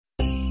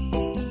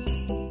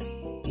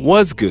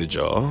What's good,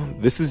 y'all?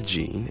 This is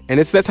Gene, and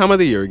it's that time of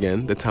the year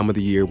again, the time of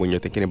the year when you're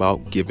thinking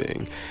about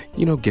giving.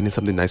 You know, getting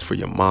something nice for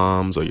your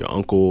moms or your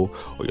uncle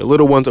or your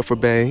little ones or for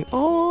bae.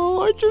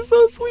 Oh, aren't you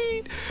so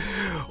sweet?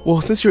 Well,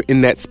 since you're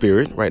in that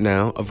spirit right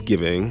now of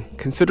giving,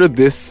 consider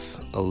this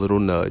a little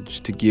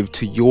nudge to give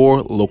to your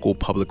local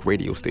public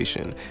radio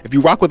station. If you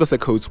rock with us at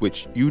Code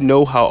Switch, you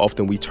know how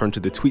often we turn to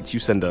the tweets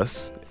you send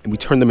us and we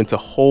turn them into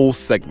whole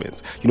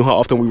segments. You know how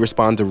often we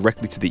respond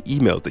directly to the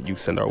emails that you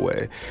send our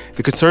way.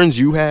 The concerns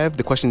you have,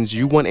 the questions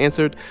you want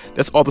answered,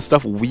 that's all the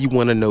stuff we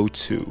want to know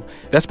too.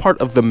 That's part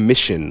of the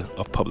mission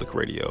of public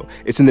radio.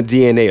 It's in the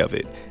DNA of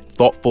it.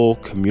 Thoughtful,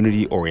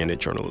 community-oriented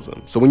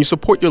journalism. So when you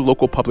support your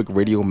local public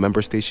radio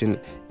member station,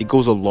 it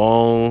goes a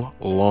long,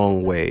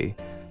 long way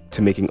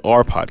to making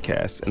our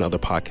podcast and other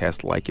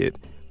podcasts like it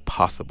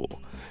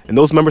possible. And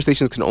those member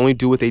stations can only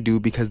do what they do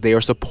because they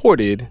are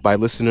supported by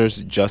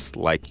listeners just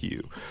like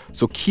you.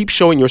 So keep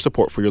showing your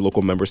support for your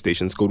local member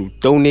stations. Go to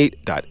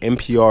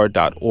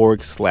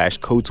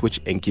donate.npr.org/codeswitch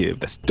and give.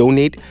 That's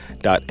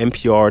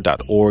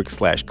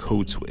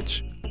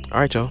donate.npr.org/codeswitch. All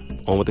right, y'all,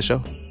 on with the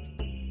show.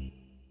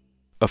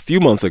 A few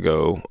months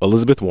ago,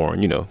 Elizabeth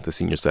Warren, you know, the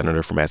senior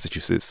senator from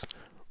Massachusetts,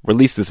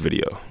 released this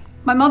video.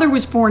 My mother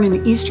was born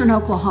in eastern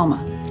Oklahoma.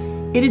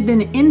 It had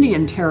been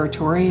Indian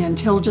territory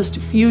until just a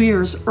few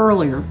years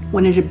earlier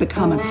when it had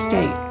become a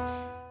state.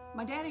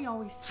 My daddy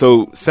always...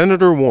 So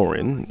Senator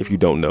Warren, if you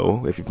don't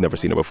know, if you've never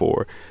seen her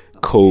before,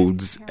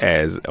 codes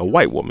as a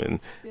white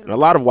woman. And a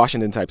lot of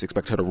Washington types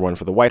expect her to run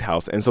for the White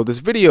House. And so this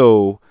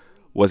video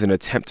was an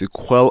attempt to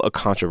quell a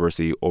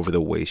controversy over the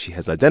way she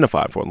has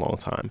identified for a long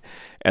time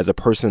as a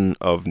person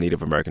of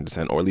Native American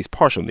descent, or at least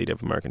partial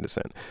Native American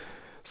descent.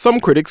 Some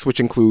critics,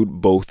 which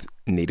include both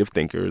Native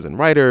thinkers and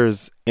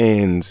writers,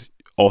 and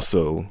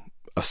also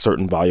a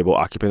certain valuable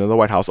occupant of the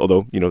White House,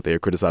 although, you know, they are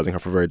criticizing her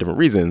for very different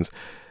reasons,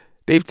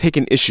 they've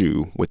taken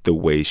issue with the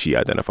way she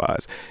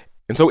identifies.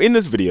 And so in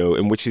this video,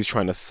 in which she's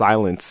trying to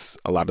silence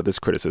a lot of this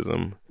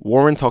criticism,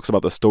 Warren talks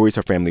about the stories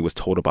her family was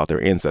told about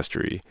their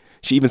ancestry.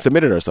 She even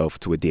submitted herself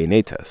to a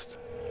DNA test.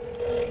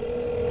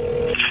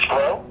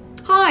 Hello?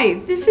 Hi,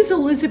 this is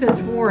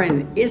Elizabeth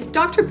Warren. Is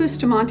Dr.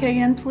 Bustamante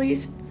in,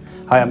 please?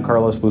 Hi, I'm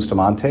Carlos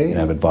Bustamante, and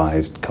I've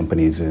advised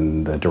companies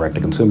in the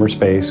direct-to-consumer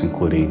space,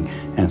 including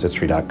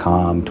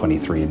Ancestry.com,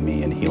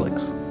 23andMe, and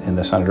Helix. In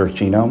the Senator's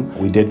genome,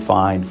 we did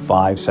find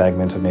 5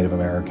 segments of Native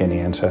American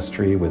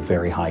ancestry with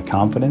very high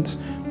confidence,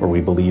 where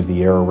we believe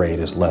the error rate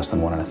is less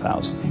than 1 in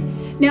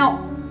 1,000.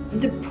 Now,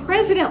 the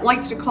president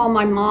likes to call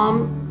my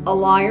mom a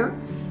liar.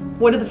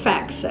 What do the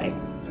facts say?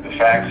 The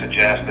facts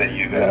suggest that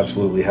you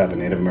absolutely have a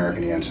Native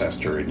American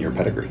ancestor in your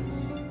pedigree.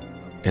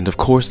 And of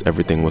course,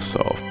 everything was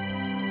solved.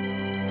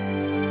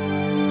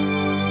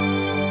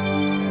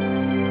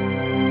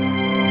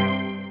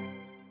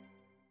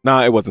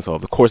 Nah, it wasn't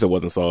solved. Of course it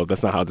wasn't solved.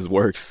 That's not how this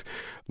works.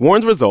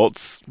 Warren's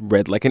results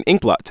read like an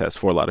inkblot test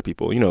for a lot of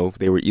people. You know,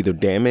 they were either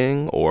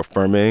damning or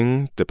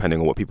affirming,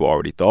 depending on what people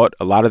already thought.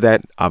 A lot of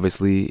that,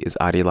 obviously, is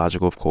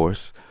ideological, of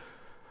course.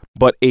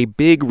 But a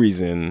big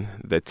reason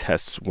that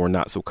tests were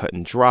not so cut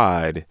and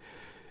dried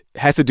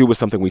has to do with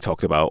something we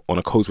talked about on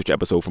a Code Switch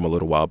episode from a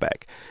little while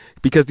back.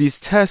 Because these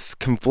tests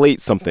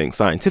conflate something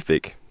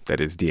scientific, that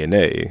is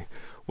DNA,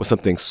 with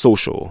something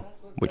social,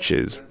 which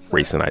is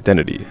race and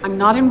identity. I'm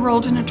not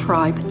enrolled in a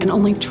tribe, and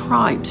only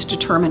tribes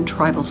determine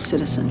tribal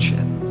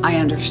citizenship. I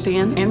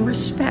understand and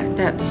respect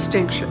that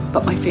distinction,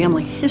 but my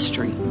family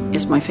history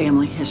is my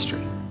family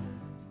history.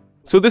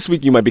 So this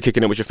week you might be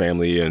kicking it with your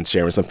family and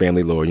sharing some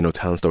family lore, you know,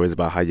 telling stories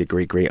about how your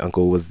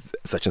great-great-uncle was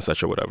such and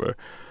such or whatever.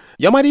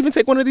 Y'all might even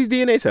take one of these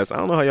DNA tests. I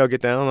don't know how y'all get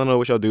down. I don't know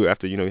what y'all do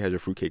after, you know, you had your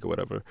fruitcake or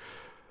whatever.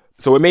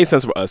 So it made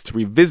sense for us to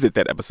revisit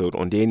that episode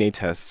on DNA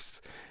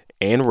tests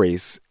and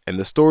race and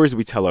the stories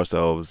we tell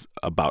ourselves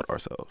about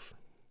ourselves.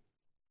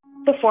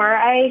 Before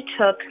I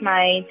took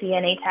my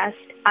DNA test,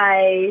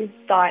 I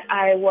thought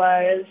I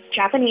was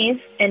Japanese,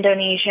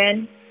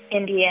 Indonesian,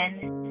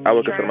 Indian. I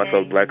would consider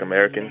myself Black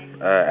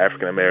American,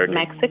 African American.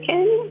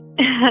 Mexican?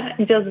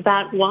 Just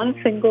that one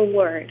single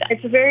word.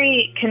 It's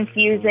very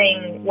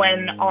confusing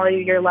when all of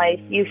your life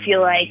you feel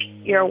like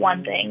you're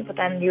one thing, but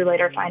then you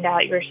later find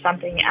out you're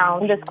something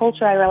else. In this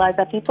culture, I realized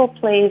that people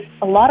place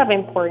a lot of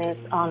importance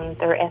on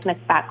their ethnic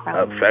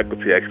background.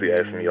 Faculty actually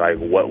asked me, like,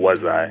 what was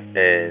I?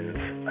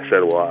 And I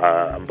said, well,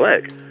 I'm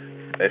Black.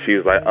 And she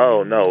was like,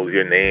 oh, no,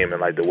 your name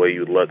and, like, the way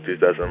you look just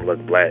doesn't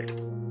look Black.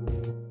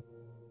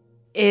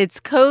 It's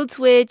Code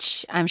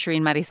Switch. I'm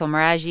Shireen Marisol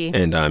Meraji.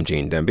 And I'm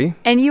Gene Demby.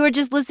 And you were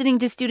just listening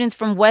to students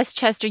from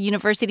Westchester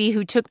University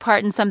who took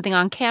part in something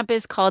on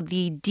campus called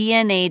the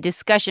DNA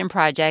Discussion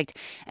Project.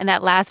 And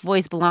that last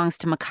voice belongs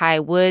to Makai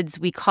Woods.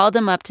 We called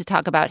him up to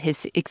talk about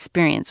his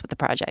experience with the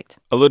project.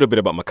 A little bit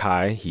about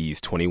Makai.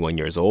 He's 21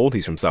 years old.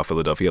 He's from South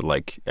Philadelphia,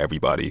 like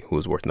everybody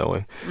who's worth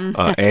knowing.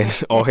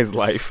 And all his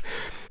life,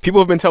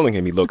 people have been telling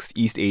him he looks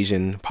East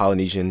Asian,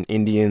 Polynesian,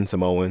 Indian,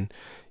 Samoan.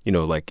 You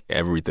know, like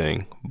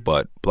everything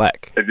but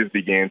Black. It just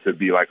began to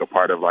be like a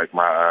part of like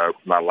my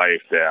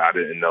life that I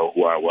didn't know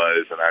who I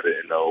was and I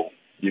didn't know,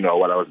 you know,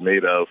 what I was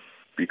made of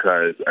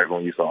because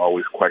everyone used to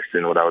always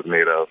question what I was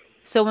made of.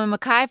 So when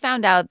Makai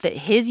found out that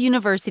his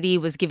university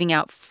was giving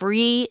out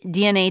free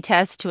DNA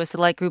tests to a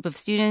select group of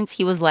students,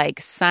 he was like,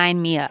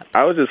 sign me up.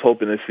 I was just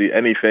hoping to see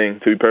anything,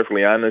 to be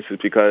perfectly honest, is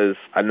because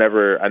I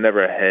never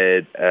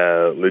had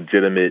a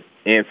legitimate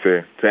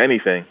answer to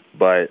anything.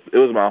 But it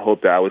was my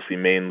hope that I would see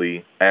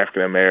mainly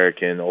African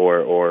American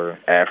or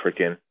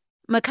African.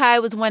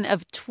 Makai was one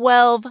of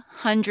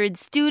 1,200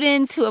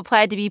 students who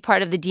applied to be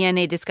part of the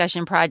DNA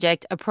Discussion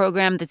Project, a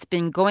program that's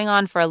been going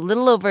on for a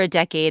little over a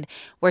decade,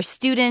 where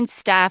students,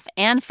 staff,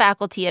 and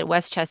faculty at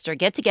West Chester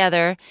get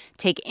together,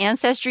 take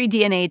ancestry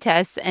DNA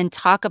tests, and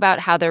talk about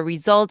how their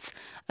results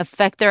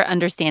affect their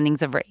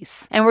understandings of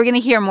race. And we're going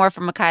to hear more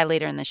from Makai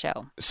later in the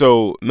show.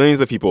 So millions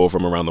of people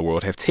from around the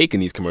world have taken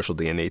these commercial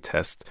DNA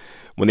tests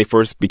when they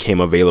first became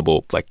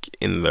available, like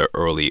in the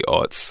early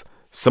aughts.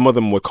 Some of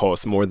them would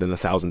cost more than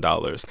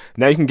 $1,000.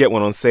 Now you can get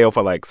one on sale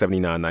for like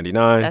 $79.99.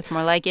 That's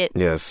more like it.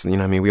 Yes, you know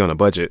what I mean? We on a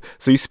budget.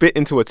 So you spit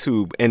into a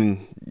tube,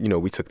 and, you know,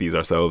 we took these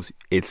ourselves.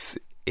 It's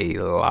a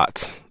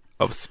lot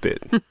of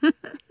spit. So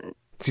you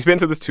spit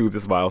into this tube,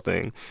 this vial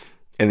thing,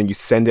 and then you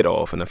send it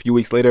off. And a few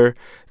weeks later,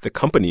 the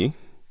company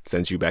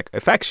sends you back a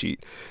fact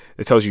sheet.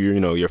 It tells you, you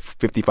know, you're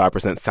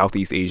 55%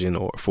 Southeast Asian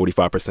or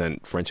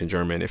 45% French and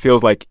German. It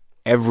feels like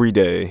every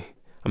day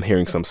I'm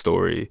hearing some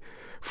story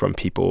from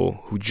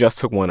people who just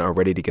took one are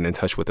ready to get in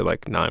touch with their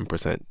like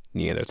 9%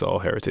 Neanderthal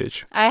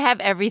heritage. I have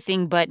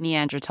everything but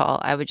Neanderthal,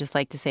 I would just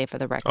like to say for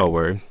the record. Oh,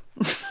 word.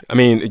 I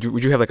mean,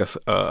 would you have like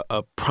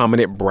a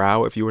prominent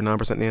brow if you were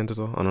 9%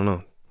 Neanderthal? I don't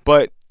know.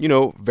 But, you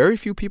know, very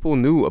few people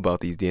knew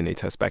about these DNA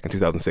tests back in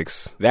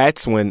 2006.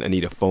 That's when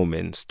Anita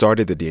Foman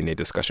started the DNA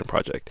Discussion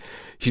Project.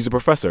 She's a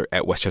professor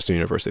at West Chester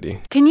University.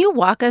 Can you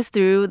walk us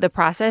through the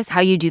process,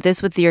 how you do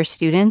this with your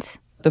students?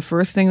 The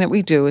first thing that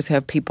we do is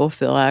have people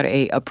fill out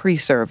a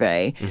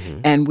pre-survey,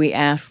 and we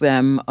ask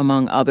them,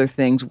 among other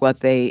things,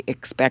 what they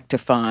expect to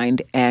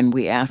find, and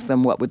we ask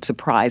them what would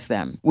surprise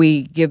them.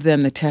 We give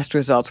them the test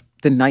results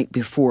the night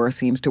before,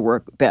 seems to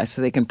work best,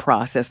 so they can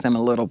process them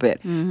a little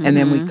bit. And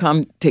then we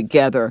come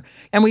together,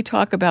 and we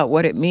talk about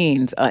what it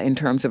means in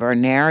terms of our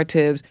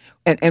narratives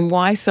and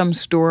why some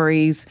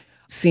stories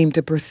seem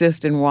to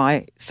persist and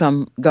why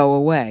some go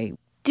away.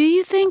 Do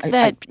you think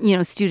that, you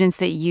know, students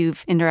that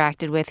you've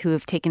interacted with who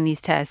have taken these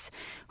tests,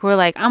 who are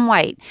like, I'm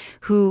white,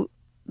 who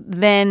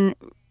then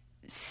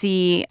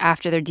see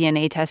after their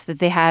DNA test that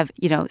they have,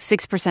 you know,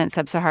 6%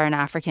 sub-Saharan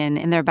African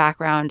in their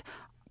background,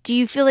 do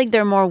you feel like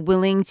they're more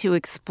willing to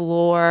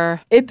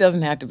explore? It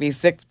doesn't have to be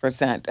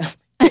 6%.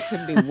 It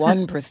could be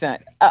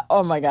 1%.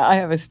 Oh, my God. I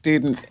have a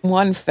student,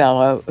 one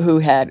fellow who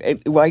had a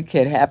white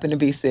kid happened to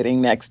be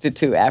sitting next to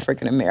two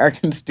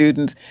African-American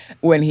students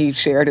when he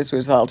shared his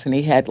results, and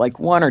he had like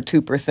 1 or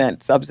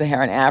 2%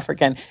 sub-Saharan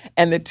African,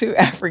 and the two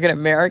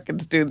African-American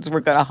students were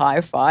going to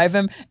high-five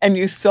him, and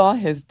you saw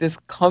his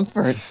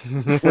discomfort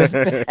with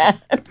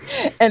that.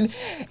 And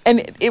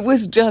it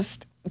was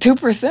just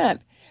 2%.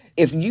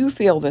 If you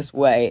feel this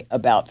way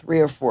about 3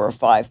 or 4 or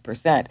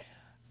 5%,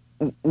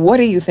 what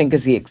do you think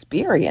is the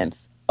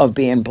experience of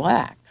being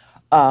Black?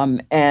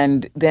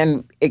 And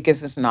then it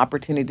gives us an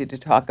opportunity to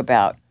talk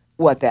about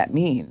what that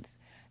means.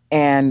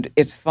 And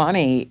it's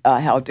funny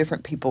how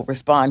different people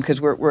respond,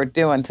 because we're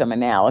doing some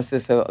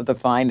analysis of the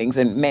findings,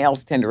 and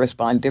males tend to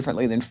respond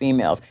differently than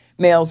females.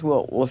 Males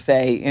will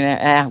say, you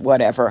know,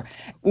 whatever.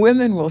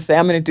 Women will say,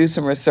 I'm going to do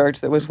some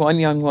research. There was one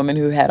young woman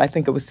who had, I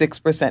think it was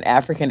 6%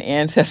 African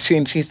ancestry,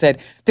 and she said,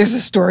 there's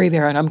a story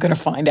there, and I'm going to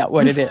find out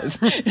what it is.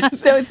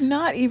 So it's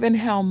not even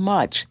how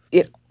much.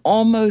 It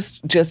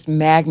almost just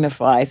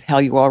magnifies how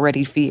you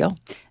already feel.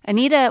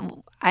 Anita,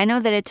 I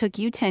know that it took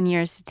you 10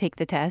 years to take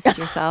the test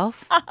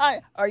yourself.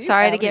 Are you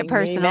Sorry to get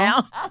personal.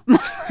 Now?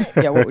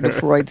 Yeah, what would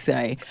Freud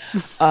say?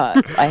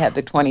 I had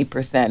the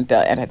 20%,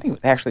 and I think it was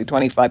actually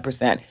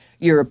 25%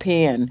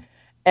 European.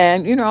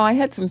 And, you know, I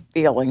had some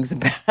feelings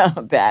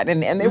about that,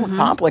 and they were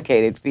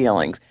complicated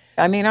feelings.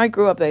 I mean, I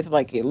grew up, it's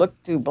like, you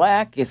look too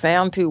Black, you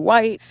sound too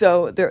white.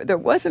 So there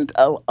wasn't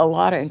a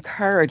lot of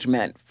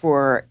encouragement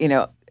for, you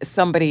know,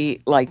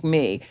 somebody like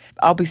me.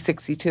 I'll be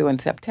 62 in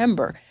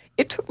September.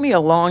 It took me a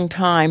long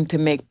time to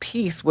make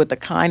peace with the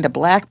kind of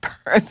Black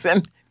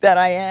person that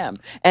I am.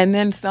 And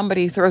then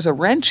somebody throws a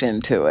wrench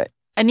into it.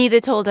 Anita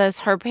told us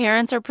her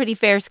parents are pretty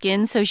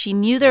fair-skinned, so she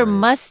knew there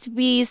must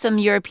be some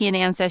European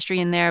ancestry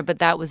in there, but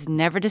that was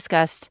never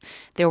discussed.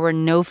 There were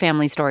no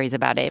family stories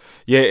about it.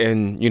 Yeah,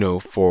 and, you know,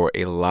 for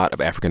a lot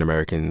of African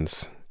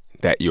Americans,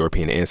 that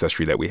European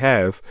ancestry that we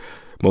have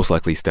most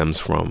likely stems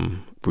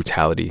from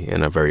brutality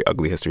and a very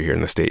ugly history here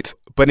in the States.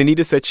 But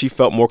Anita said she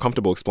felt more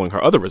comfortable exploring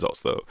her other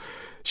results, though.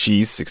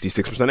 She's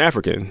 66%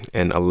 African,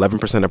 and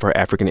 11% of her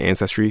African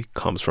ancestry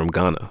comes from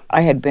Ghana.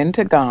 I had been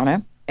to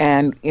Ghana,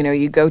 and, you know,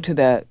 you go to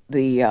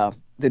the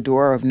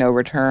door of no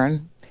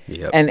return.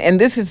 Yep. And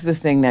this is the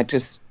thing that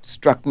just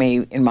struck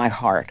me in my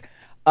heart,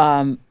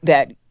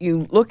 that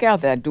you look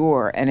out that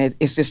door, and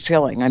it's just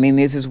chilling. I mean,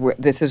 this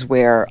is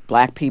where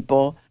Black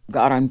people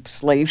got on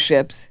slave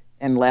ships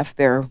and left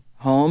their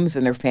homes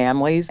and their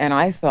families. And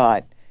I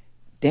thought,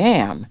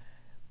 damn,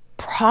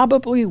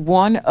 probably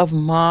one of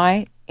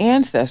my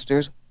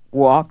ancestors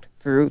walked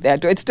through that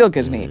door. It still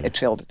gives me a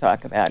chill to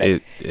talk about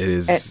it. It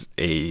is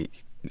a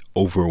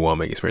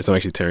overwhelming experience. I'm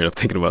actually tearing up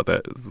thinking about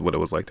that, what it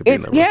was like to be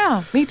in that room.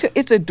 Yeah, me too.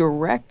 It's a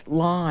direct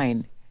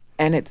line,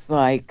 and it's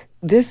like,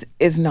 this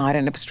is not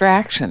an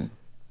abstraction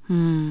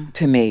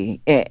to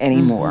me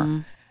anymore. Mm-hmm.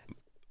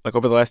 Like,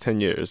 over the last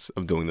 10 years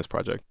of doing this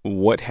project,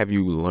 what have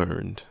you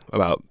learned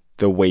about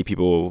the way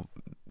people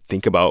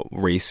think about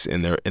race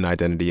and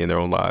identity in their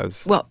own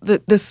lives? Well,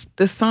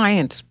 the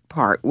science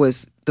part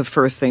was the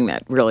first thing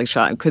that really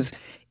shot, because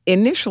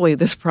initially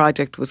this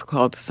project was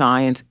called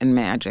Science and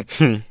Magic.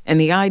 And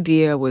the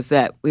idea was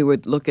that we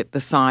would look at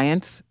the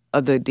science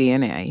of the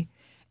DNA,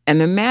 and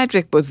the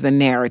magic was the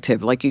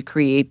narrative, like you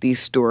create these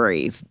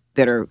stories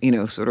that are,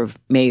 sort of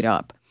made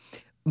up.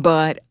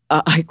 But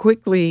I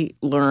quickly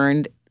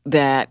learned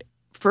that,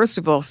 first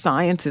of all,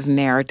 science is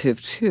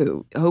narrative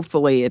too.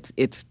 Hopefully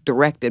it's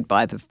directed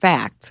by the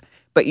facts,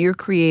 but you're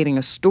creating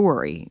a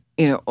story,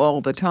 all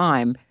the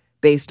time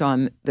based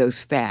on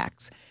those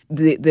facts.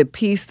 The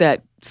piece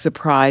that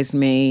surprised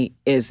me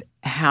is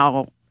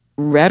how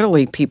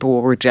readily people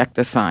will reject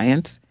the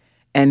science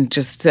and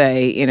just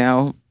say,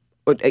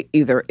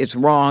 either it's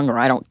wrong or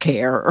I don't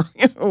care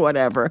or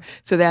whatever.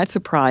 So that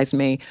surprised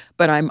me.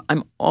 But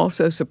I'm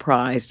also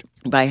surprised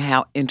by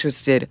how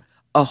interested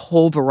a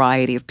whole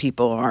variety of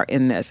people are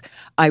in this.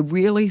 I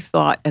really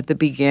thought at the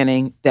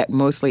beginning that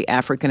mostly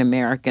African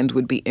Americans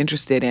would be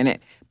interested in it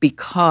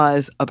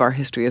because of our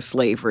history of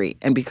slavery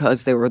and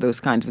because there were those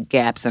kinds of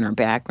gaps in our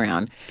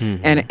background.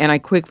 Mm-hmm. And I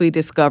quickly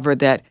discovered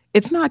that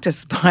it's not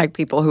just Black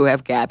people who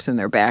have gaps in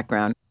their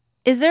background.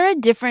 Is there a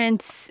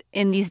difference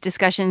in these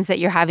discussions that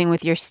you're having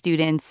with your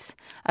students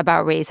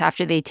about race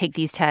after they take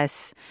these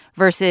tests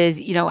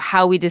versus,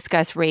 how we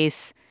discuss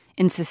race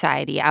in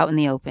society out in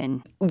the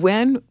open?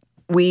 When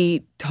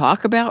we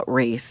talk about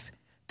race,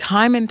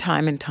 time and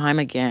time and time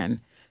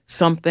again,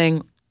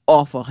 something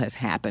awful has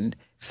happened.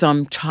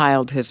 Some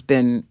child has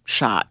been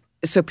shot.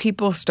 So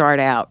people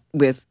start out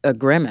with a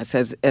grimace.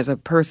 As a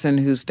person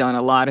who's done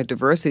a lot of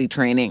diversity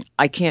training,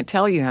 I can't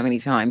tell you how many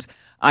times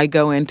I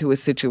go into a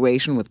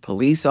situation with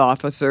police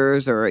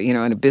officers or, in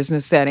a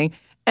business setting,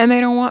 and they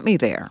don't want me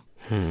there.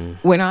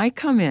 When I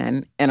come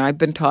in and I've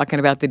been talking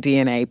about the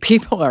DNA,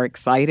 people are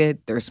excited,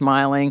 they're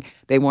smiling,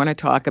 they want to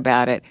talk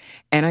about it.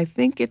 And I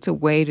think it's a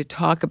way to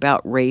talk about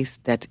race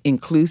that's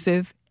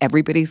inclusive.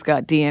 Everybody's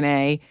got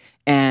DNA,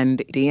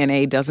 and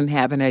DNA doesn't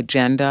have an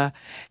agenda.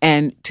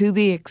 And to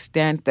the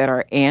extent that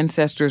our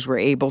ancestors were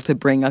able to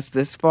bring us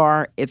this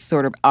far, it's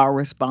sort of our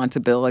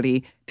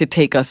responsibility to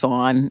take us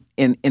on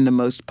in the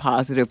most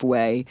positive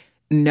way,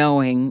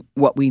 knowing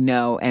what we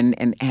know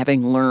and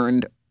having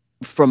learned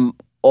from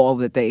all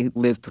that they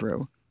lived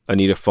through.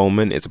 Anita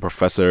Foman is a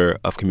professor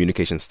of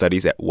communication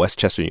studies at West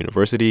Chester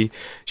University.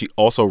 She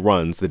also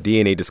runs the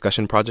DNA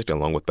Discussion Project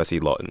along with Bessie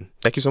Lawton.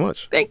 Thank you so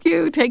much. Thank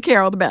you. Take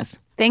care. All the best.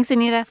 Thanks,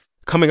 Anita.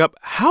 Coming up,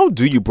 how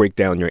do you break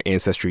down your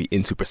ancestry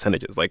into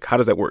percentages? Like, how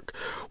does that work?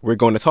 We're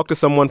going to talk to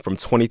someone from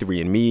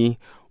 23andMe,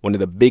 one of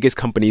the biggest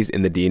companies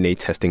in the DNA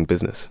testing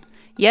business.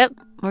 Yep.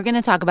 We're going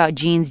to talk about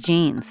Gene's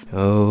genes.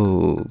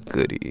 Oh,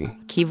 goody.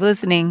 Keep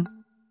listening.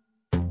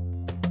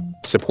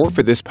 Support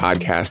for this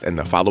podcast and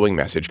the following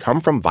message come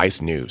from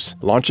Vice News,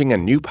 launching a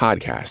new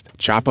podcast,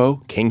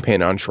 Chapo,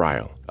 Kingpin on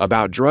Trial,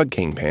 about drug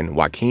kingpin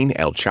Joaquin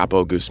El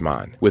Chapo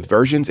Guzman, with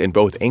versions in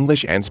both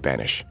English and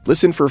Spanish.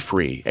 Listen for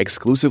free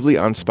exclusively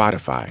on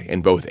Spotify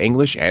in both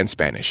English and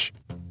Spanish.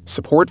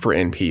 Support for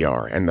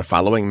NPR and the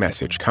following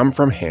message come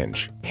from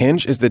Hinge.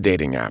 Hinge is the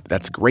dating app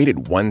that's great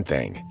at one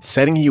thing,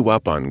 setting you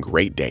up on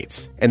great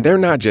dates. And they're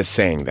not just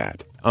saying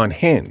that. On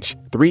Hinge,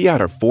 3 out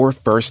of 4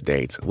 first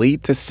dates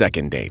lead to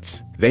second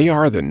dates. They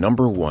are the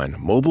 #1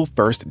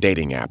 mobile-first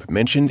dating app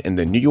mentioned in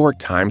the New York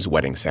Times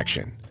wedding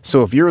section.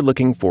 So if you're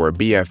looking for a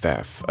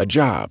BFF, a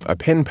job, a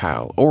pen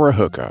pal, or a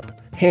hookup,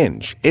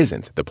 Hinge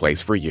isn't the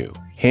place for you.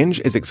 Hinge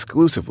is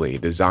exclusively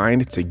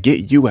designed to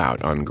get you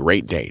out on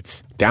great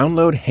dates.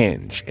 Download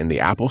Hinge in the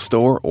Apple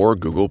Store or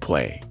Google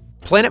Play.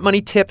 Planet Money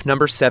tip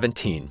number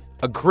 17.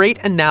 A great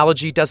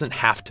analogy doesn't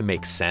have to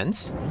make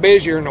sense.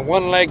 Busier than a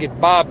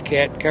one-legged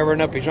bobcat covering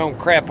up his own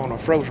crap on a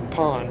frozen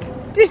pond.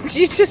 Did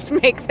you just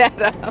make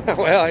that up?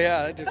 Well,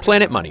 yeah.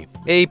 Planet Money,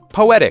 a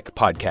poetic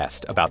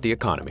podcast about the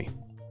economy.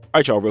 All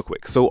right, y'all, real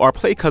quick. So our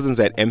Play cousins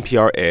at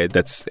NPR Ed,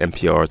 that's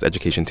NPR's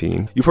education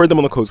team, you've heard them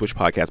on the Code Switch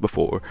podcast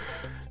before.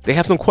 They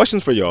have some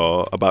questions for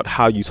y'all about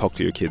how you talk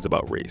to your kids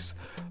about race.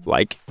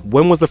 Like,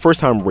 when was the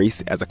first time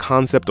race as a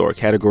concept or a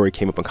category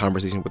came up in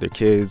conversation with your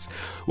kids?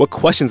 What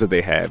questions did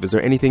they have? Is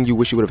there anything you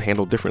wish you would have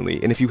handled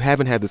differently? And if you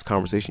haven't had this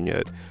conversation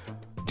yet,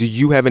 do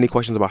you have any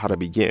questions about how to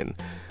begin?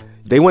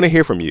 They want to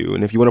hear from you,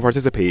 and if you want to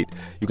participate,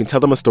 you can tell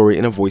them a story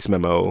in a voice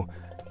memo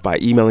by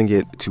emailing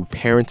it to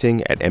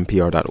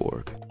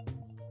parenting@npr.org.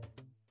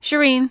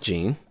 Shireen.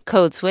 Gene.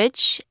 Code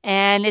Switch.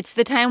 And it's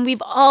the time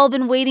we've all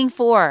been waiting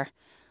for.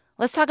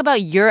 Let's talk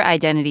about your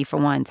identity for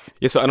once.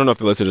 Yeah, so I don't know if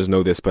the listeners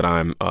know this, but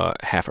I'm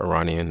half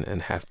Iranian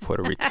and half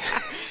Puerto Rican.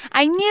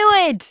 I knew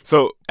it.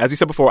 So, as we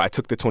said before, I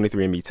took the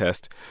 23andMe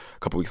test. A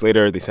couple weeks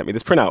later, they sent me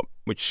this printout,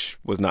 which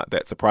was not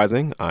that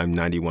surprising. I'm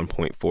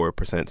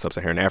 91.4%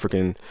 Sub-Saharan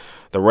African.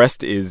 The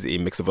rest is a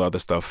mix of other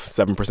stuff.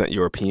 7%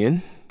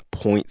 European,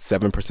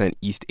 0.7%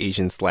 East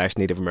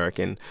Asian/Native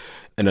American,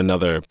 and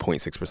another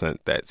 0.6%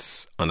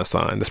 that's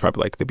unassigned. That's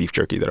probably like the beef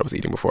jerky that I was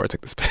eating before I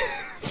took this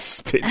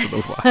spit to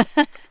the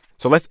wine.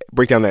 So let's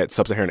break down that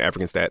Sub-Saharan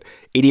African stat.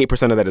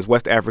 88% of that is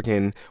West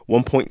African.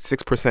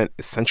 1.6%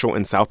 is Central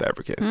and South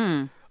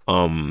African.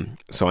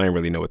 So I didn't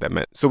really know what that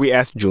meant. So we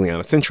asked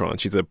Juliana Cintron.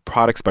 She's a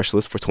product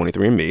specialist for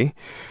 23andMe.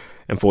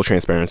 And full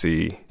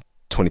transparency,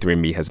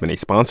 23andMe has been a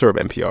sponsor of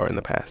NPR in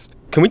the past.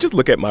 Can we just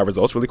look at my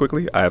results really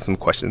quickly? I have some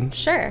questions.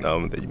 Sure.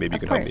 That maybe you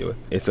can help me with.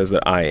 It says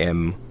that I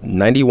am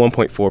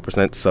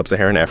 91.4%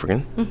 Sub-Saharan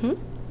African. Mm-hmm.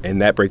 And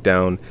that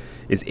breakdown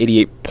is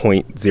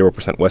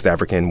 88.0% West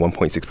African,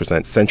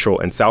 1.6% Central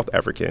and South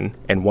African,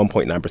 and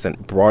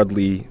 1.9%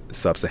 broadly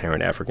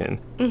Sub-Saharan African.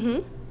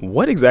 Mm-hmm.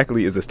 What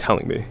exactly is this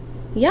telling me?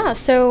 Yeah,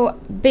 so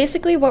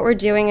basically what we're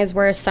doing is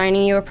we're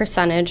assigning you a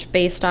percentage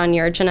based on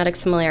your genetic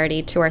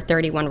similarity to our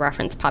 31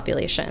 reference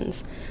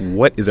populations.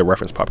 What is a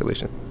reference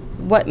population?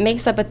 What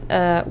makes up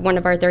one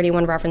of our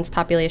 31 reference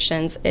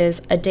populations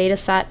is a data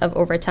set of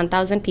over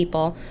 10,000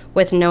 people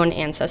with known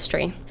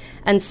ancestry.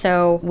 And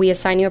so we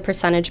assign you a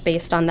percentage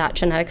based on that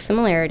genetic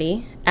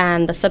similarity,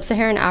 and the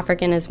Sub-Saharan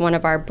African is one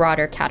of our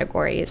broader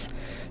categories.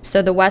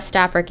 So the West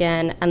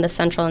African and the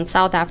Central and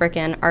South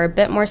African are a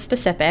bit more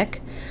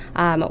specific.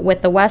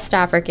 With the West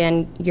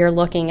African, you're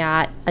looking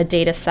at a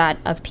data set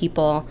of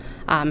people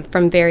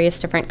from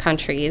various different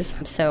countries.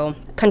 So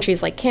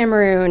countries like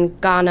Cameroon,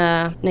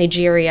 Ghana,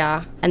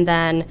 Nigeria, and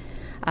then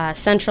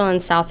Central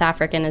and South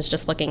African is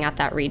just looking at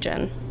that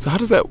region. So how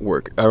does that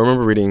work? I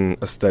remember reading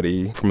a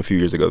study from a few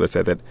years ago that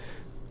said that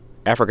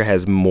Africa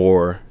has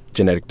more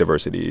genetic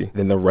diversity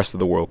than the rest of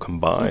the world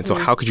combined. Mm-hmm. So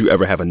how could you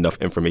ever have enough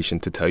information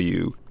to tell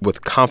you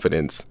with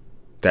confidence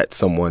that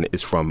someone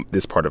is from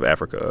this part of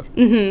Africa?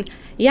 Mm-hmm.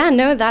 Yeah,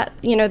 no,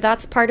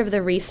 that's part of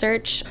the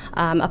research.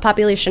 A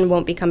population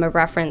won't become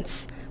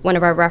one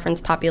of our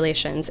reference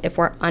populations if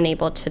we're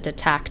unable to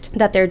detect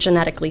that they're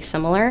genetically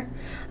similar.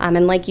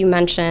 And like you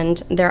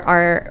mentioned, there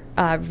are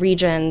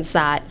regions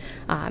that,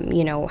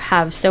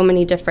 have so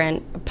many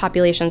different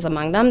populations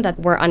among them that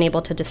we're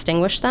unable to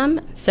distinguish them.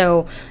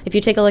 So if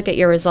you take a look at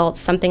your results,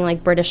 something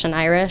like British and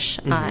Irish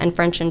and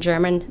French and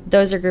German,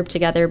 those are grouped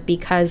together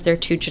because they're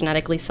too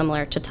genetically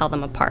similar to tell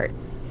them apart.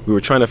 We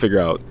were trying to figure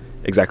out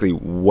exactly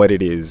what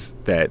it is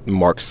that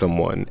marks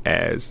someone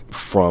as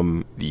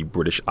from the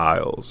British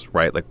Isles,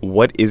 right? Like,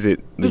 what is it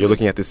that you're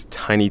looking at this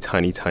tiny,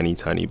 tiny, tiny,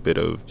 tiny bit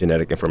of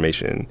genetic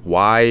information?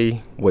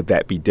 Why would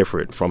that be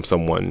different from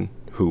someone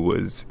who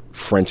was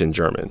French and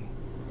German?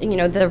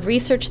 The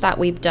research that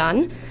we've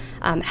done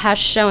has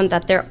shown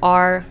that there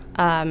are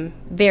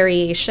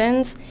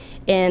variations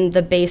in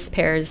the base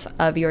pairs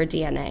of your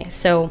DNA.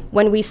 So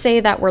when we say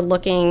that we're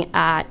looking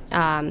at,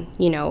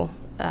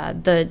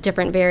 the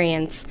different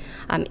variants,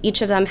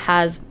 each of them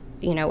has,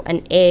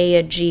 an A,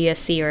 a G, a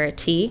C, or a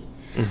T.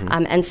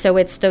 Mm-hmm. And so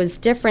it's those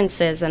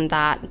differences in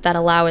that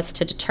allow us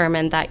to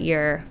determine that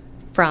you're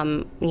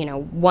from,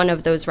 one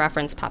of those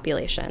reference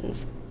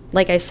populations.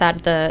 Like I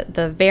said,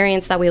 the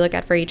variants that we look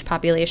at for each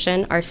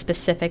population are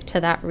specific to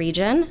that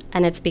region,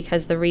 and it's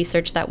because the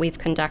research that we've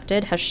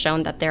conducted has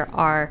shown that there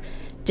are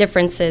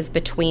differences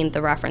between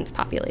the reference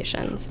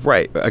populations.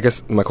 Right. I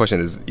guess my question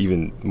is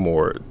even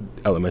more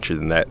elementary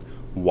than that.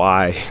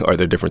 Why are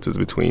there differences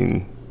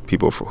between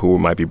people who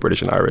might be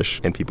British and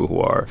Irish and people who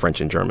are French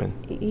and German?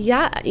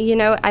 Yeah,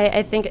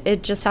 I think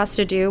it just has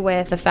to do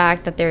with the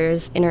fact that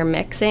there's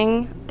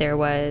intermixing. There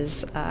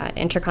was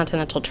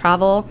intercontinental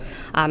travel.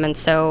 And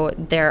so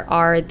there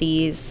are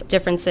these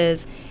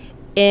differences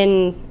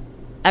in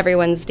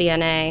everyone's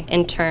DNA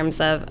in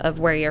terms of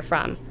where you're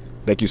from.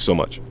 Thank you so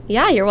much.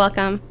 Yeah, you're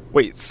welcome.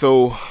 Wait,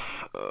 so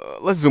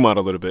let's zoom out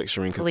a little bit,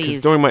 Shireen, because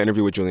during my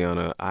interview with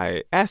Juliana,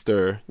 I asked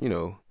her,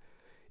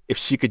 if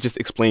she could just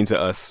explain to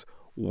us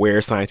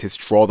where scientists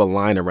draw the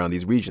line around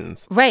these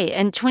regions. Right.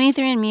 And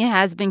 23andMe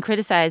has been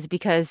criticized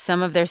because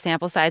some of their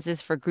sample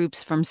sizes for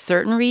groups from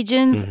certain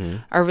regions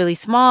are really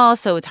small,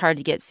 so it's hard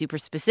to get super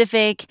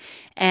specific.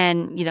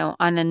 And,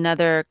 on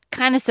another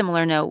kind of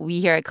similar note, we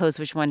here at Code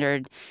Switch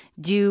wondered,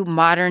 do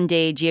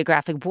modern-day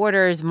geographic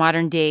borders,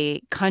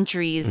 modern-day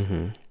countries,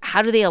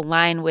 how do they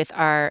align with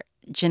our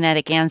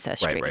genetic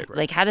ancestry? Right.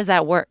 Like, how does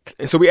that work?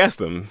 And so we asked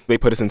them. They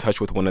put us in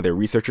touch with one of their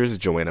researchers,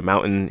 Joanna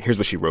Mountain. Here's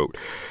what she wrote.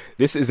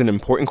 This is an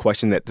important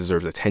question that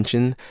deserves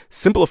attention.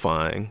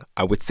 Simplifying,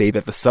 I would say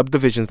that the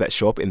subdivisions that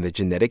show up in the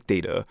genetic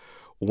data,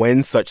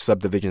 when such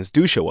subdivisions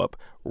do show up,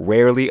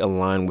 rarely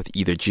align with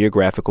either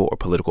geographical or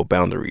political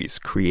boundaries,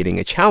 creating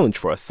a challenge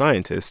for us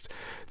scientists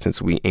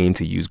since we aim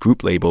to use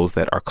group labels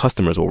that our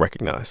customers will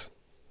recognize.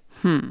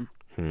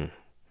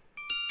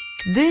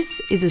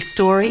 This is a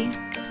story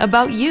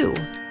about you.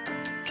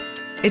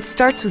 It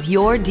starts with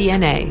your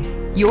DNA,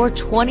 your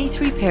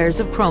 23 pairs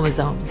of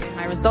chromosomes.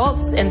 My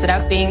results ended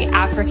up being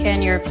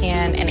African,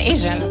 European, and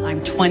Asian.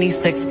 I'm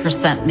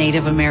 26%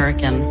 Native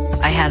American.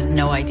 I had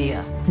no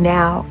idea.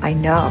 Now I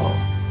know.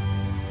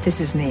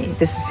 This is me.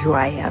 This is who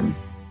I am.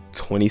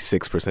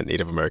 26%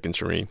 Native American,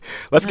 Shireen.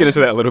 Let's get into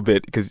that a little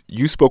bit, because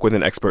you spoke with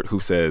an expert who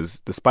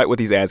says, despite what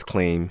these ads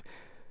claim,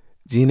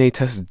 DNA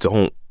tests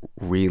don't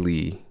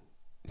really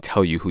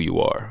tell you who you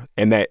are,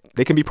 and that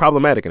they can be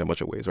problematic in a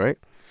bunch of ways, right?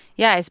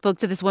 Yeah, I spoke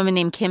to this woman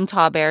named Kim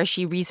Tallbear.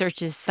 She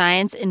researches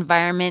science,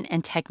 environment,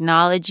 and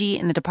technology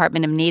in the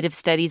Department of Native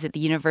Studies at the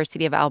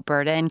University of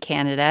Alberta in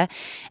Canada.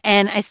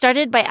 And I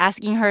started by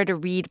asking her to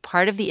read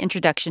part of the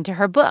introduction to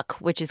her book,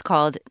 which is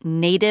called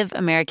Native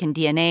American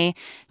DNA,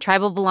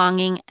 Tribal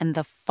Belonging, and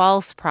the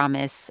False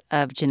Promise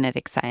of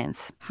Genetic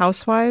Science.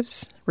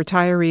 Housewives,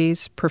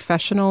 retirees,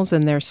 professionals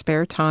in their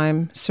spare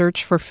time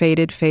search for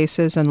faded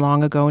faces and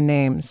long-ago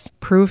names,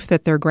 proof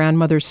that their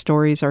grandmother's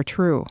stories are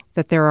true,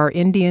 that there are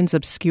Indians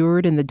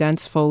obscured in the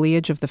dense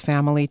foliage of the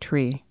family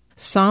tree.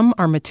 Some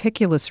are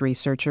meticulous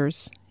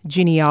researchers,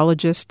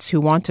 genealogists who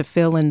want to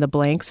fill in the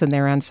blanks in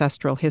their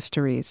ancestral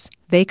histories.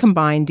 They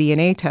combine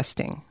DNA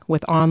testing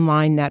with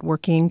online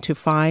networking to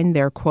find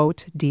their,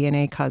 quote,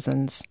 DNA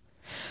cousins.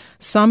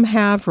 Some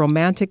have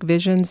romantic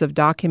visions of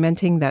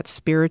documenting that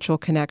spiritual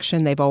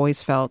connection they've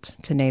always felt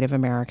to Native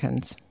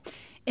Americans.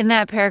 In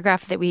that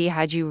paragraph that we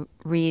had you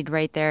read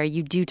right there,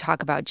 you do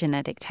talk about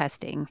genetic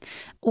testing.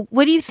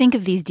 What do you think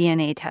of these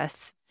DNA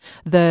tests?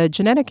 The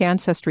genetic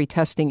ancestry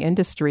testing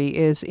industry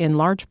is in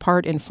large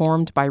part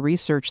informed by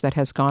research that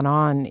has gone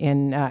on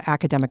in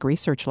academic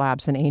research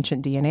labs and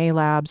ancient DNA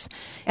labs.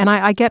 And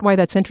I get why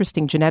that's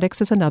interesting.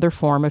 Genetics is another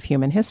form of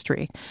human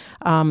history.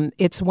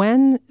 It's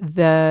when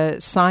the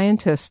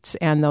scientists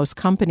and those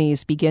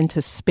companies begin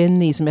to spin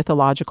these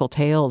mythological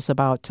tales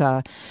about,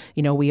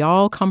 we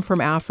all come from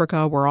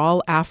Africa, we're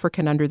all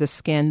African under the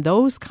skin.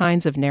 Those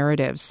kinds of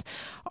narratives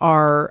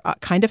are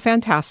kind of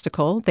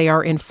fantastical. They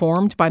are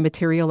informed by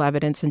material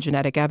evidence and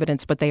genetic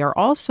evidence, but they are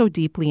also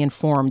deeply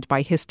informed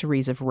by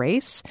histories of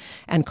race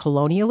and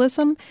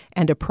colonialism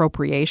and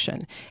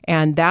appropriation.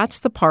 And that's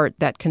the part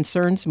that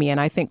concerns me.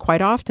 And I think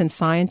quite often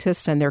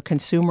scientists and their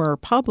consumer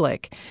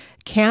public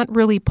can't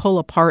really pull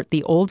apart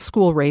the old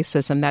school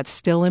racism that's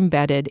still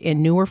embedded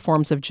in newer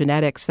forms of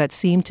genetics that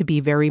seem to be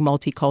very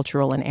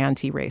multicultural and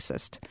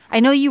anti-racist. I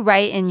know you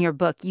write in your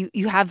book,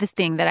 you have this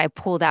thing that I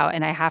pulled out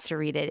and I have to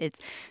read it. It's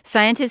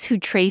scientists who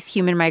trace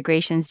human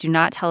migrations do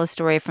not tell a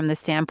story from the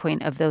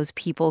standpoint of those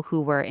people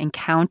who were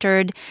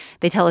encountered.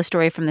 They tell a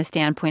story from the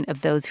standpoint of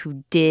those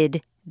who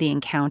did the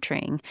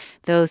encountering,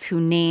 those who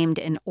named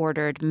and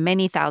ordered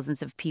many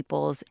thousands of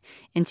peoples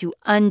into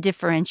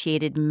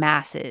undifferentiated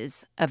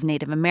masses of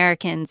Native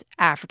Americans,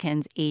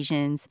 Africans,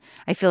 Asians.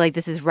 I feel like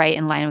this is right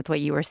in line with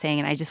what you were saying,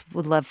 and I just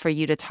would love for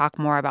you to talk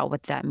more about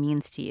what that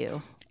means to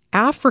you.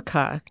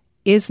 Africa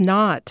is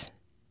not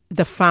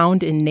the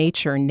found in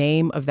nature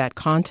name of that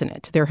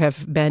continent. There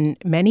have been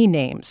many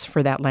names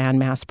for that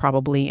landmass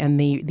probably and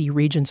the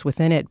regions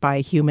within it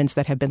by humans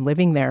that have been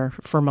living there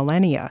for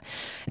millennia.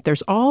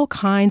 There's all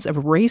kinds of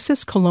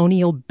racist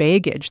colonial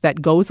baggage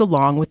that goes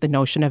along with the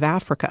notion of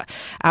Africa.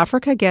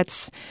 Africa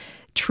gets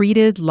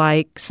treated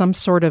like some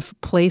sort of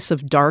place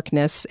of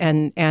darkness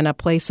and a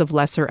place of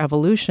lesser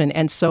evolution.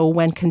 And so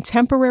when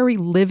contemporary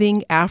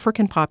living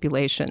African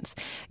populations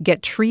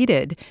get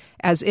treated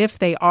as if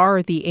they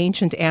are the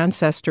ancient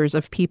ancestors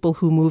of people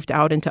who moved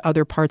out into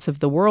other parts of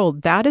the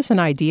world, that is an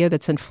idea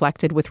that's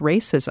inflected with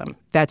racism,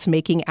 that's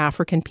making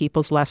African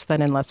peoples less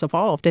than and less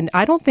evolved. And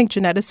I don't think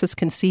geneticists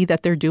can see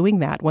that they're doing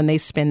that when they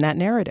spin that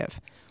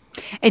narrative.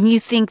 And you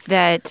think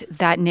that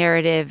that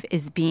narrative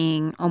is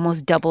being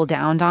almost doubled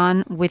down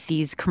on with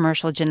these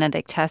commercial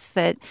genetic tests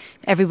that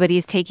everybody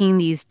is taking,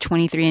 these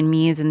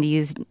 23andMe's and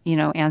these,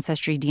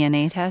 Ancestry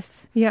DNA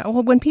tests? Yeah,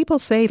 well, when people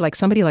say, like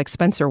somebody like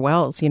Spencer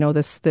Wells,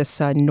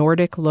 this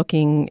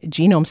Nordic-looking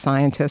genome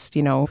scientist,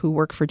 who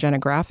worked for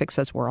Genographic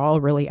says we're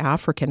all really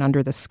African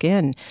under the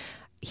skin.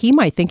 He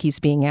might think he's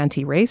being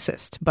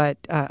anti-racist, but,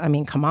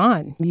 come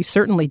on. You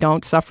certainly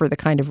don't suffer the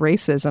kind of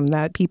racism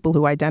that people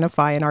who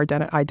identify and are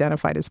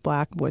identified as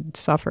Black would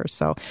suffer.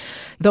 So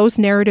those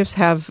narratives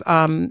have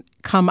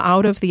come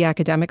out of the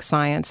academic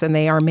science, and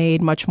they are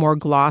made much more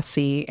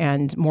glossy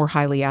and more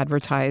highly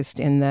advertised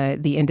in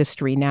the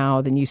industry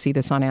now. Than you see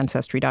this on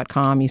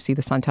Ancestry.com, you see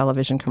this on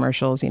television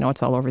commercials,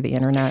 it's all over the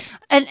internet.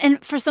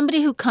 And for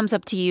somebody who comes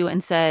up to you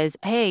and says,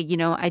 hey,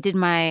 I did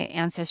my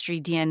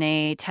Ancestry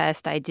DNA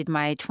test, I did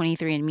my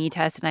 23andMe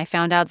test, and I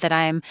found out that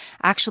I'm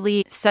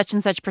actually such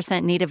and such %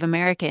 Native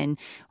American,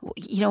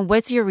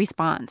 what's your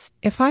response?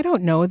 If I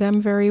don't know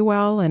them very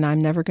well and I'm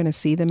never going to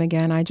see them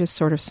again, I just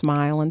sort of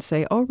smile and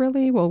say, oh,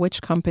 really? Well, which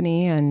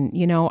company? And,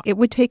 it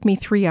would take me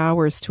 3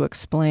 hours to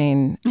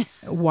explain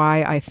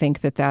why I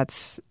think that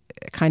that's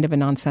kind of a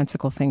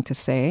nonsensical thing to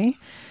say.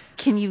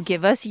 Can you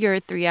give us your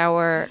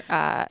 3-hour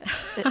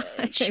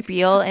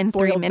spiel in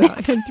 3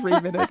 minutes? In 3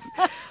 minutes.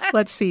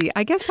 Let's see.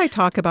 I guess I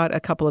talk about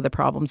a couple of the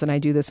problems, and I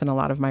do this in a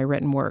lot of my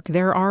written work.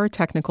 There are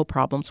technical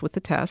problems with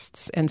the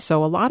tests. And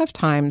so a lot of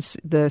times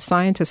the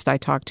scientists I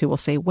talk to will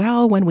say,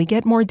 well, when we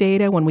get more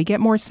data, when we get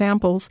more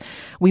samples,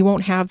 we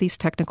won't have these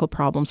technical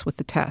problems with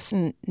the tests.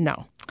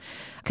 No.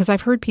 Because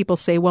I've heard people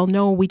say, well,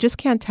 no, we just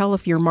can't tell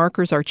if your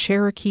markers are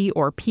Cherokee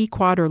or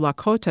Pequot or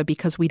Lakota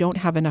because we don't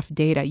have enough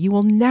data. You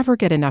will never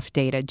get enough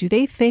data. Do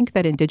they think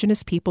that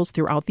indigenous peoples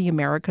throughout the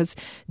Americas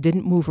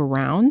didn't move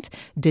around,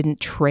 didn't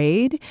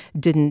trade,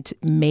 didn't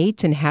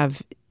mate and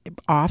have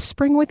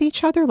offspring with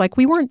each other? Like,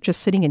 we weren't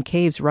just sitting in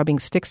caves rubbing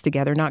sticks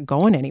together, not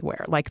going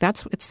anywhere. Like,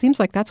 it seems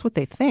like that's what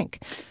they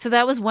think. So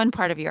that was one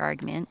part of your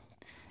argument.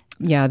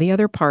 Yeah, the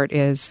other part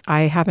is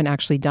I haven't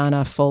actually done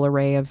a full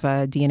array of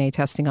DNA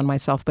testing on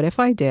myself, but if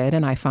I did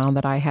and I found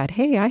that I have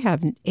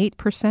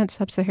 8%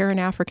 sub-Saharan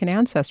African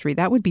ancestry,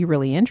 that would be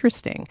really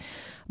interesting.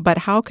 But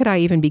how could I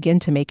even begin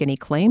to make any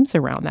claims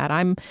around that?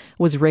 I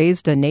was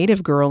raised a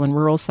native girl in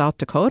rural South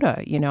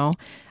Dakota,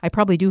 I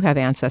probably do have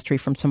ancestry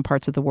from some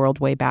parts of the world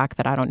way back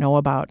that I don't know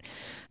about.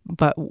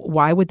 But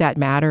why would that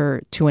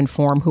matter to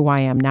inform who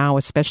I am now,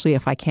 especially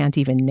if I can't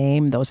even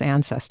name those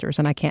ancestors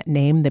and I can't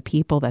name the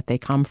people that they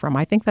come from?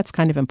 I think that's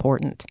kind of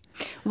important.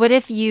 What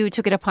if you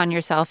took it upon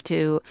yourself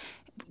to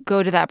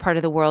go to that part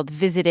of the world,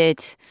 visit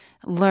it,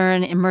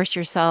 learn, immerse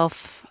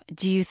yourself?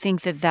 Do you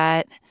think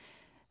that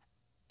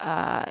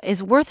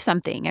is worth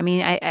something? I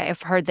mean,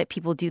 I've heard that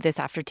people do this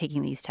after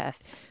taking these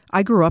tests.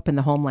 I grew up in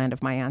the homeland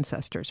of my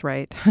ancestors,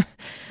 right?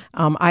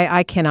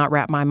 I cannot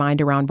wrap my mind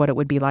around what it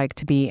would be like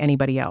to be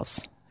anybody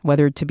else,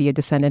 whether to be a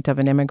descendant of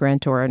an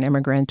immigrant or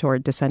a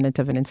descendant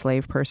of an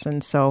enslaved person.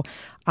 So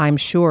I'm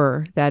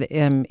sure that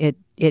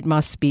it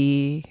must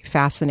be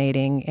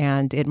fascinating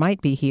and it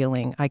might be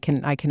healing. I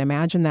can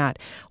imagine that.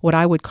 What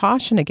I would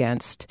caution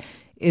against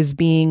is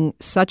being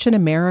such an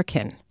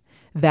American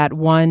that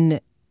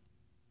one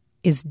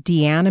is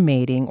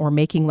de-animating or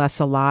making less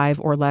alive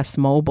or less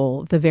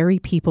mobile the very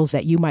peoples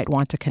that you might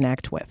want to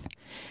connect with.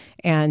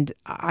 And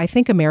I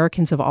think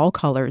Americans of all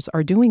colors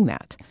are doing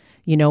that.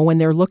 When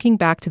they're looking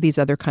back to these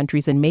other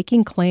countries and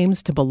making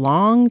claims to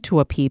belong to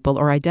a people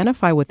or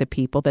identify with a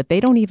people that they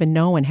don't even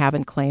know and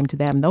haven't claimed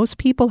them, those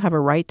people have a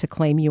right to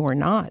claim you or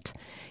not.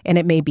 And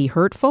it may be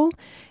hurtful,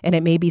 and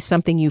it may be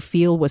something you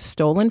feel was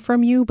stolen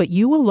from you, but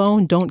you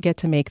alone don't get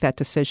to make that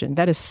decision.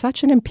 That is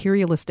such an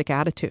imperialistic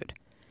attitude.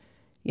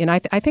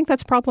 I think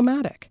that's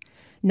problematic.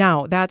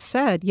 Now, that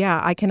said, yeah,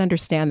 I can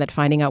understand that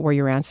finding out where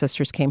your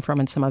ancestors came from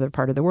in some other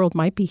part of the world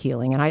might be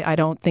healing. And I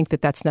don't think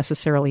that that's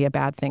necessarily a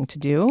bad thing to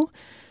do.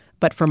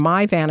 But from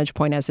my vantage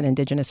point as an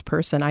Indigenous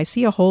person, I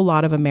see a whole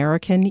lot of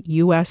American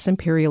U.S.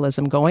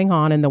 imperialism going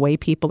on in the way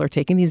people are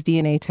taking these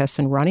DNA tests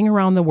and running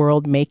around the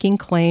world making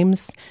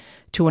claims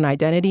to an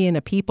identity and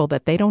a people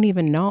that they don't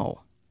even know.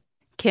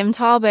 Kim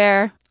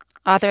Tallbear,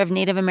 author of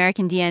Native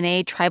American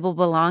DNA, Tribal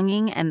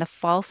Belonging, and the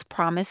False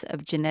Promise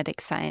of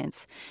Genetic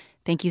Science.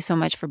 Thank you so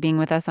much for being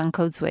with us on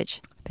Code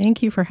Switch.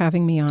 Thank you for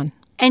having me on.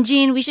 And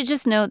Gene, we should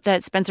just note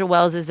that Spencer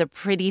Wells is a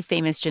pretty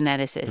famous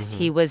geneticist. Mm-hmm.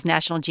 He was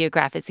National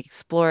Geographic's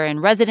explorer in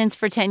residence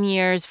for 10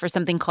 years for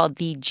something called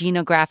the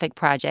Genographic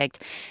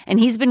Project. And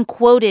he's been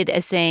quoted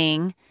as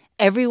saying,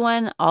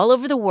 everyone all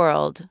over the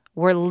world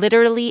were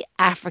literally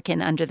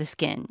African under the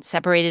skin,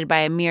 separated by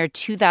a mere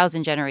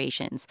 2,000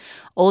 generations.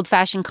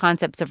 Old-fashioned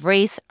concepts of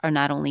race are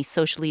not only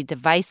socially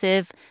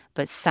divisive,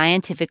 but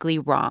scientifically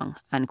wrong,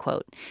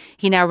 unquote.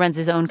 He now runs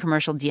his own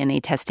commercial DNA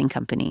testing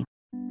company.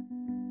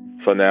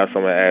 So now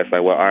someone asks,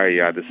 like, well, all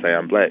right, I just say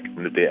I'm black.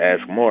 And if they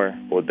ask more,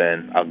 well,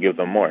 then I'll give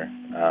them more.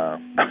 I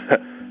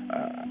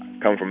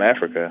come from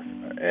Africa,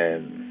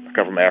 and I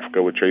come from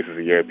Africa with traces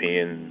of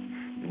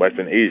European,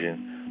 Western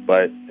Asian,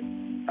 but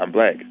I'm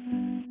black.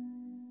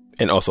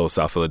 And also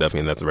South Philadelphia,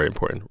 and that's very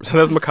important. So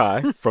that's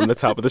Makai from the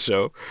top of the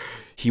show.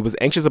 He was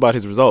anxious about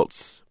his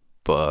results,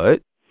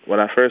 but when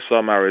I first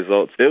saw my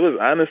results, it was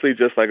honestly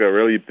just like a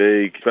really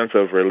big sense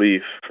of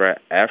relief. For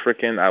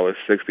African, I was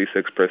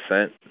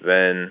 66%,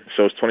 then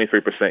shows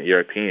 23%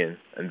 European,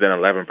 and then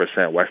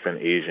 11% Western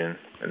Asian,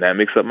 and that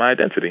makes up my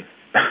identity.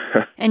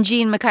 And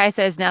Gene, Makai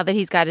says now that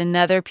he's got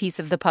another piece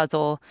of the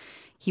puzzle,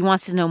 he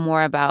wants to know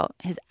more about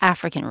his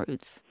African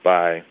roots.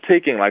 By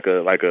taking like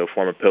a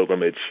form of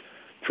pilgrimage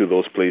to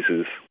those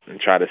places and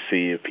try to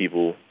see if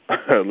people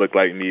look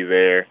like me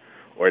there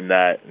or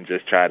not, and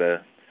just try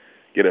to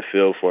get a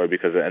feel for it,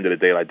 because at the end of the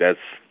day, like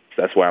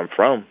that's where I'm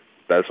from.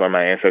 That's where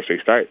my ancestry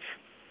starts.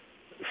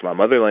 It's my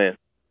motherland.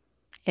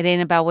 It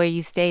ain't about where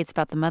you stay, it's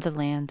about the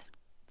motherland.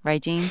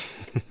 Right, Gene?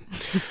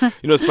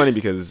 It's funny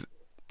because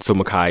so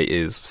Makai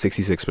is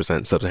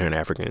 66% sub-Saharan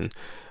African.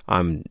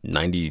 I'm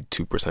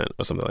 92%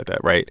 or something like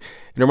that, right?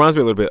 And it reminds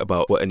me a little bit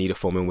about what Anita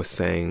Foeman was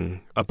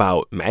saying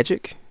about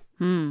magic.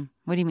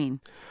 What do you mean?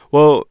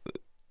 Well,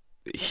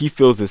 he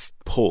feels this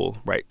pull,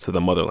 right, to the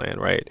motherland,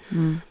 right?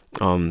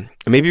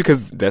 Maybe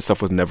because that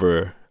stuff was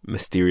never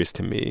mysterious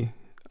to me,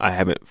 I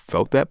haven't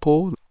felt that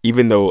pull,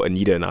 even though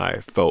Anita and I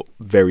felt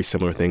very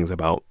similar things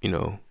about,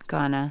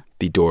 Ghana.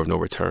 the door of no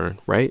return,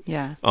 right?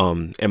 Yeah.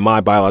 And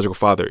my biological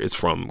father is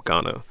from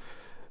Ghana.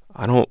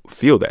 I don't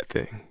feel that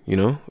thing, you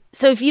know?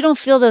 So if you don't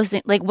feel those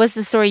things, like, what's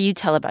the story you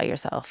tell about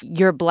yourself?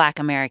 You're Black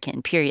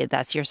American, period.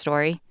 That's your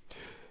story?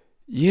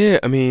 Yeah,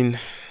 I mean,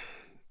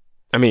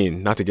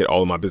 not to get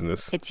all of my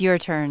business. It's your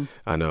turn.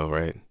 I know,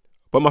 right?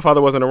 But my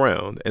father wasn't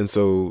around. And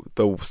so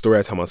the story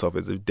I tell myself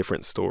is a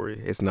different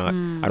story. It's not,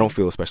 I don't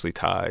feel especially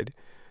tied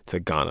to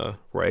Ghana,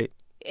 right?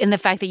 And the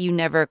fact that you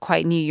never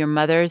quite knew your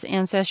mother's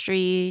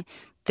ancestry,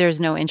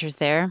 there's no interest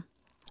there?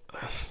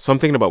 So I'm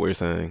thinking about what you're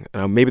saying.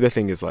 Maybe the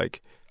thing is,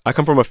 like, I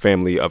come from a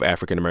family of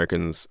African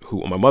Americans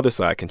who, on my mother's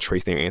side, can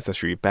trace their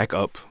ancestry back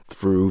up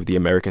through the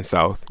American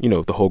South, you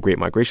know, the whole Great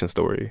Migration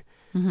story.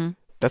 Mm-hmm.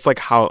 That's like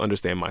how I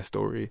understand my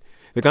story.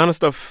 The Ghana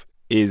stuff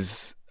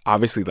is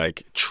obviously,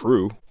 like,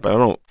 true, but I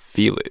don't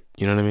feel it.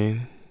 You know what I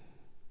mean?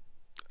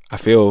 I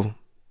feel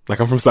like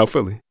I'm from South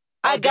Philly.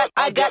 I got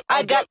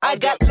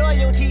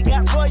loyalty,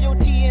 got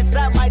royalty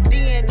inside my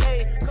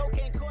DNA.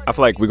 I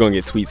feel like we're going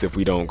to get tweets if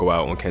we don't go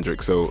out on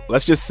Kendrick. So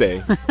let's just say,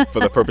 for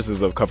the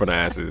purposes of covering our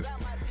asses,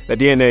 that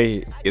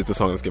DNA is the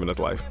song that's giving us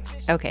life.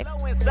 Okay.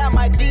 Inside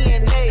my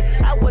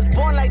DNA, I was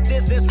born like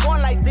this,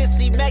 born like this,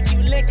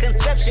 immaculate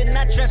conception,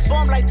 not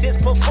transformed like this,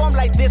 perform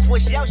like this,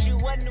 wish out you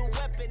a new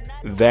weapon.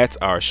 That's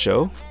our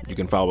show. You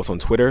can follow us on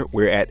Twitter.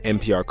 We're at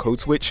NPR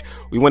Code Switch.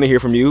 We want to hear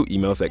from you.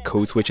 Email us at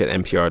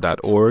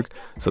codeswitch@npr.org.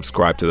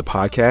 Subscribe to the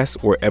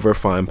podcast wherever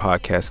fine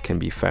podcasts can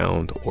be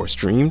found or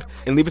streamed.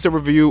 And leave us a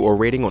review or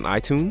rating on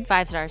iTunes.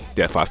 5 stars.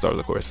 Yeah, 5 stars,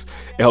 of course.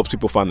 It helps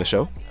people find the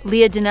show.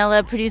 Leah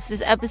Donnella produced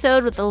this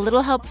episode with a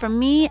little help from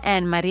me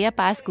and Maria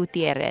Paz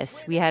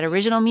Gutierrez. We had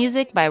original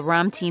music by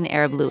Ramteen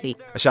Arab Louie.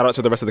 A shout out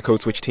to the rest of the Code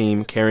Switch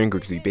team, Karen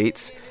Grigsby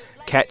Bates,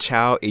 Kat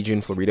Chow,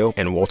 Adrian Florido,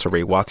 and Walter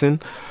Ray Watson.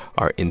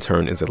 Our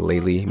intern is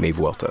Aleli Mae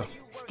Vuelta.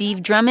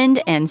 Steve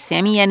Drummond and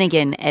Sammy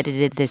Yenigan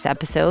edited this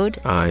episode.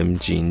 I'm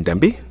Gene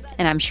Demby.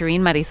 And I'm Shireen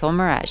Marisol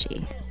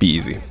Meraji. Be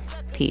easy.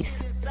 Peace.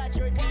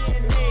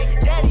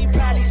 Daddy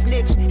probably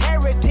snitch,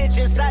 heritage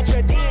inside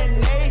your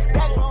DNA.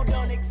 Backbone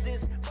don't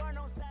exist.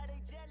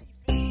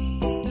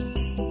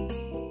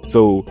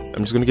 So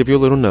I'm just going to give you a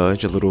little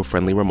nudge, a little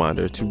friendly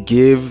reminder to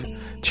give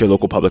to your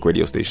local public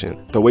radio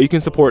station. The way you can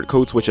support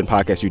Code Switch and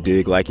podcasts you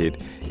dig like it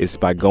is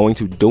by going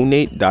to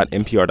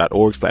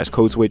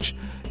donate.npr.org/codeswitch.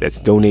 That's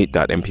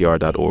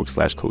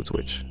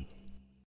donate.npr.org/codeswitch.